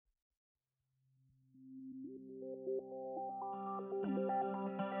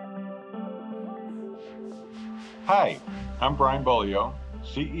Hi, I'm Brian Bolio,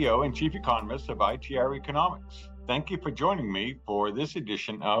 CEO and Chief Economist of ITR Economics. Thank you for joining me for this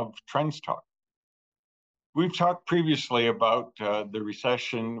edition of Trends Talk. We've talked previously about the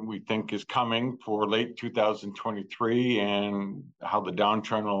recession we think is coming for late 2023 and how the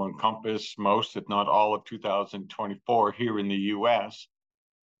downturn will encompass most, if not all, of 2024 here in the US.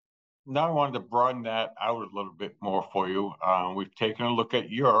 Now I wanted to broaden that out a little bit more for you. We've taken a look at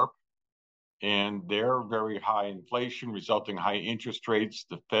Europe and their very high inflation, resulting high interest rates.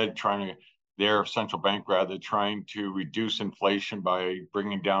 The Fed their central bank rather, trying to reduce inflation by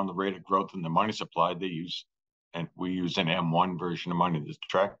bringing down the rate of growth in the money supply they use, and we use an M1 version of money to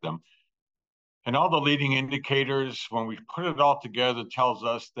track them. And all the leading indicators, when we put it all together, tells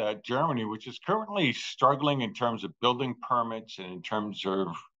us that Germany, which is currently struggling in terms of building permits and in terms of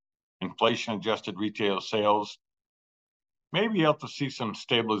inflation-adjusted retail sales, may be able to see some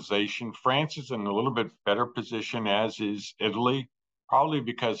stabilization. France is in a little bit better position, as is Italy, probably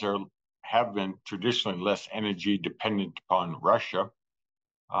because they have been traditionally less energy dependent upon Russia.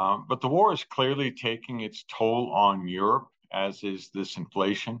 But the war is clearly taking its toll on Europe, as is this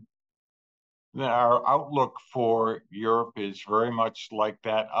inflation. Our outlook for Europe is very much like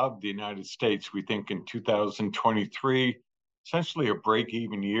that of the United States. We think in 2023, essentially a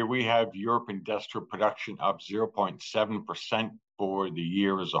break-even year. We have Europe industrial production up 0.7% for the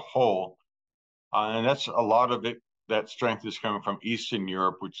year as a whole. And that's a lot of it. That strength is coming from Eastern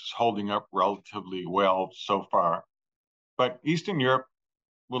Europe, which is holding up relatively well so far. But Eastern Europe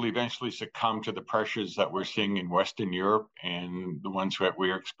will eventually succumb to the pressures that we're seeing in Western Europe and the ones that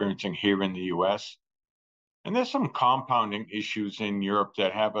we're experiencing here in the US. And there's some compounding issues in Europe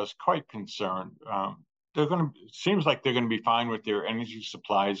that have us quite concerned. Seems like they're going to be fine with their energy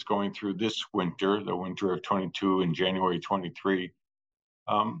supplies going through this winter, the winter of 22 and January 23.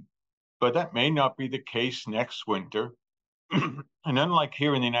 But that may not be the case next winter. And unlike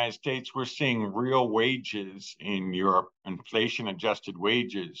here in the United States, we're seeing real wages in Europe. Inflation-adjusted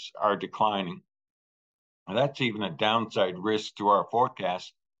wages are declining. And that's even a downside risk to our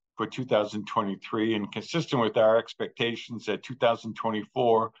forecast for 2023, and consistent with our expectations that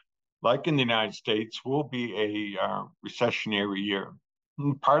 2024, like in the United States, will be a recessionary year.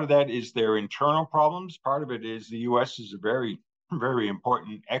 And part of that is their internal problems. Part of it is the US is a very, very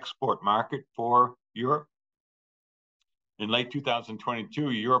important export market for Europe. In late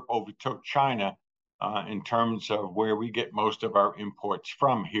 2022, Europe overtook China in terms of where we get most of our imports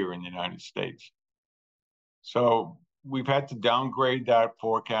from here in the United States. So we've had to downgrade that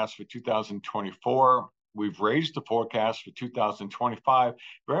forecast for 2024. We've raised the forecast for 2025,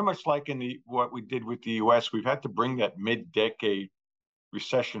 very much like what we did with the US. We've had to bring that mid-decade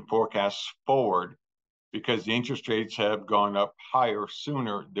recession forecast forward because the interest rates have gone up higher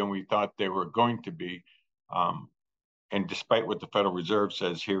sooner than we thought they were going to be. And despite what the Federal Reserve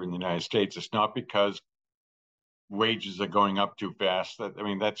says here in the United States, it's not because wages are going up too fast.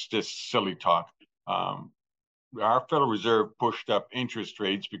 That's just silly talk. Our Federal Reserve pushed up interest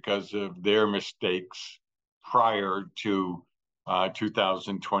rates because of their mistakes prior to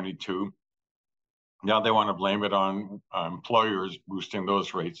 2022. Now they want to blame it on employers boosting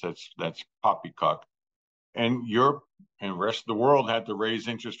those rates. That's poppycock. And Europe and the rest of the world had to raise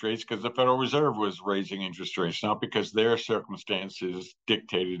interest rates because the Federal Reserve was raising interest rates, not because their circumstances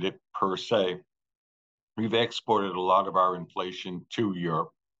dictated it per se. We've exported a lot of our inflation to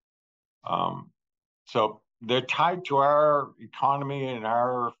Europe. So they're tied to our economy and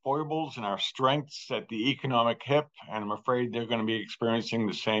our foibles and our strengths at the economic hip, and I'm afraid they're going to be experiencing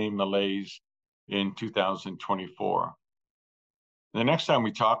the same malaise in 2024. The next time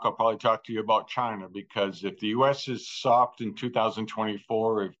we talk, I'll probably talk to you about China, because if the US is soft in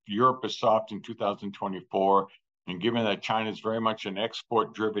 2024, if Europe is soft in 2024, and given that China is very much an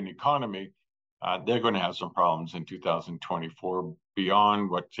export-driven economy, they're going to have some problems in 2024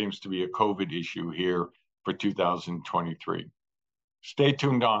 beyond what seems to be a COVID issue here for 2023. Stay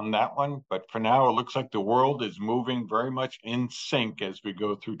tuned on that one, but for now, it looks like the world is moving very much in sync as we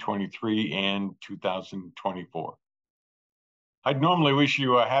go through 23 and 2024. I'd normally wish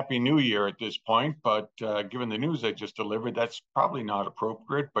you a happy new year at this point, but given the news I just delivered, that's probably not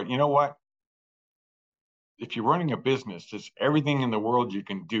appropriate. But you know what? If you're running a business, there's everything in the world you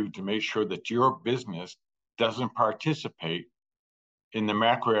can do to make sure that your business doesn't participate in the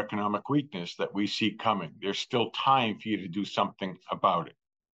macroeconomic weakness that we see coming. There's still time for you to do something about it.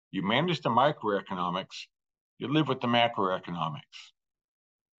 You manage the microeconomics, you live with the macroeconomics.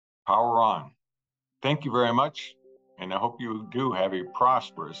 Power on. Thank you very much, and I hope you do have a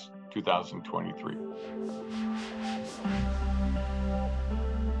prosperous 2023.